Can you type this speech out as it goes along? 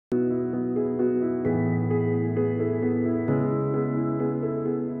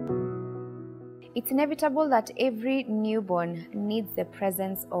It's inevitable that every newborn needs the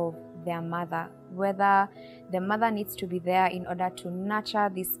presence of their mother, whether the mother needs to be there in order to nurture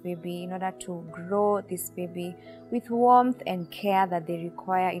this baby, in order to grow this baby with warmth and care that they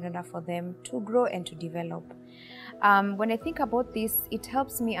require in order for them to grow and to develop. When I think about this, it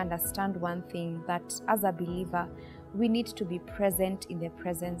helps me understand one thing, that as a believer, we need to be present in the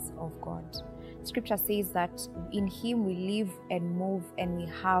presence of God. Scripture says that in Him we live and move and we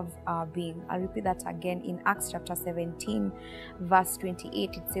have our being. I'll repeat that again. In Acts chapter 17, verse 28,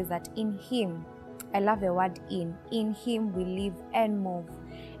 it says that in Him, I love the word in Him we live and move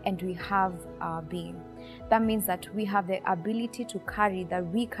and we have our being. That means that we have the ability to carry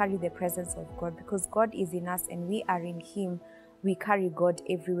the presence of God, because God is in us and we are in Him. We carry God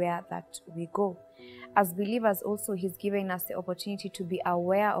everywhere that we go. As believers also, He's given us the opportunity to be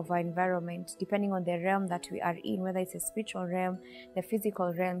aware of our environment, depending on the realm that we are in, whether it's a spiritual realm, the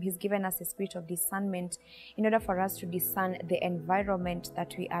physical realm. He's given us a spirit of discernment in order for us to discern the environment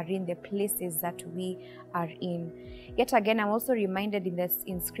that we are in, the places that we are in. Yet again, I'm also reminded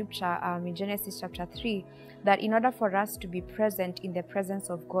in Scripture, in Genesis chapter 3, that in order for us to be present in the presence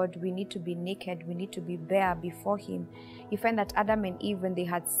of God, we need to be naked, we need to be bare before Him. You find that Adam and Eve, when they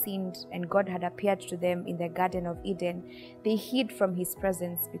had sinned and God had appeared to them in the Garden of Eden, they hid from His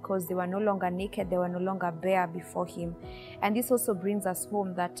presence because they were no longer naked, they were no longer bare before Him. And this also brings us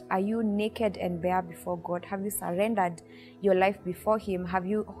home, that are you naked and bare before God? Have you surrendered your life before Him? Have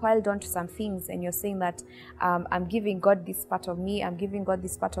you held on to some things and you're saying that I'm giving God this part of me, I'm giving God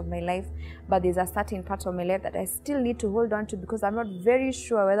this part of my life, but there's a certain part of my life that I still need to hold on to because I'm not very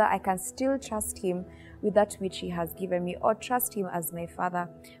sure whether I can still trust Him with that which He has given me, or trust Him as my Father?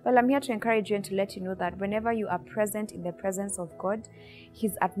 Well, I'm here to encourage you and to let you know that whenever you are present in the presence of God,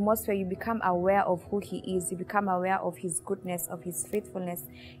 His atmosphere, you become aware of who He is, you become aware of His goodness, of His faithfulness,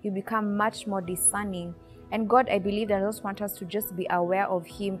 you become much more discerning. And God, I believe, that doesn't want us to just be aware of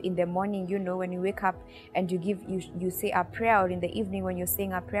Him in the morning, when you wake up and you say a prayer, or in the evening when you're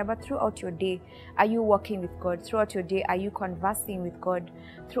saying a prayer, but throughout your day, are you walking with God? Throughout your day, are you conversing with God?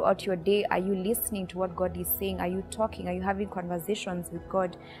 Throughout your day, are you listening to what God is saying? Are you talking? Are you having conversations with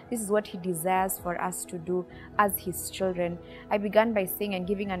God? This is what He desires for us to do as His children. I began by saying and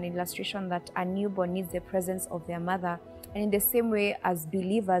giving an illustration that a newborn needs the presence of their mother. And in the same way, as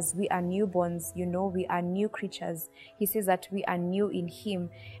believers, we are newborns, we are new creatures. He says that we are new in Him.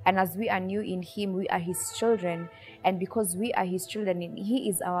 And as we are new in Him, we are His children. And because we are His children and He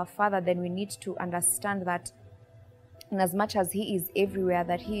is our Father, then we need to understand that in as much as He is everywhere,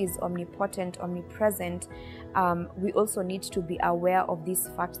 that He is omnipotent, omnipresent, we also need to be aware of this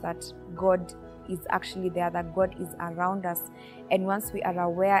fact that God is actually there, that God is around us. And once we are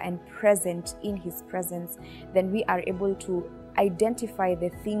aware and present in His presence, then we are able to identify the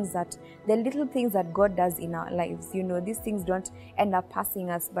little things that God does in our lives. These things don't end up passing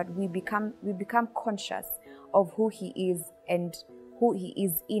us, but we become conscious of who He is and who He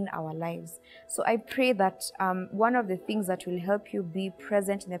is in our lives. So I pray that one of the things that will help you be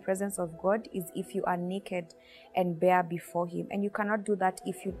present in the presence of God is if you are naked and bare before Him. And you cannot do that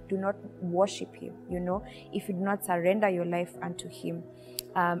if you do not worship Him, if you do not surrender your life unto Him.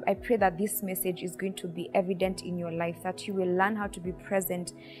 I pray that this message is going to be evident in your life, that you will learn how to be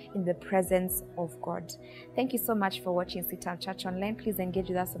present in the presence of God. Thank you so much for watching CITAM Church Online. Please engage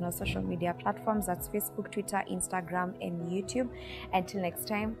with us on our social media platforms. That's Facebook, Twitter, Instagram, and YouTube. Until next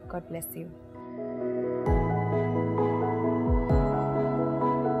time, God bless you.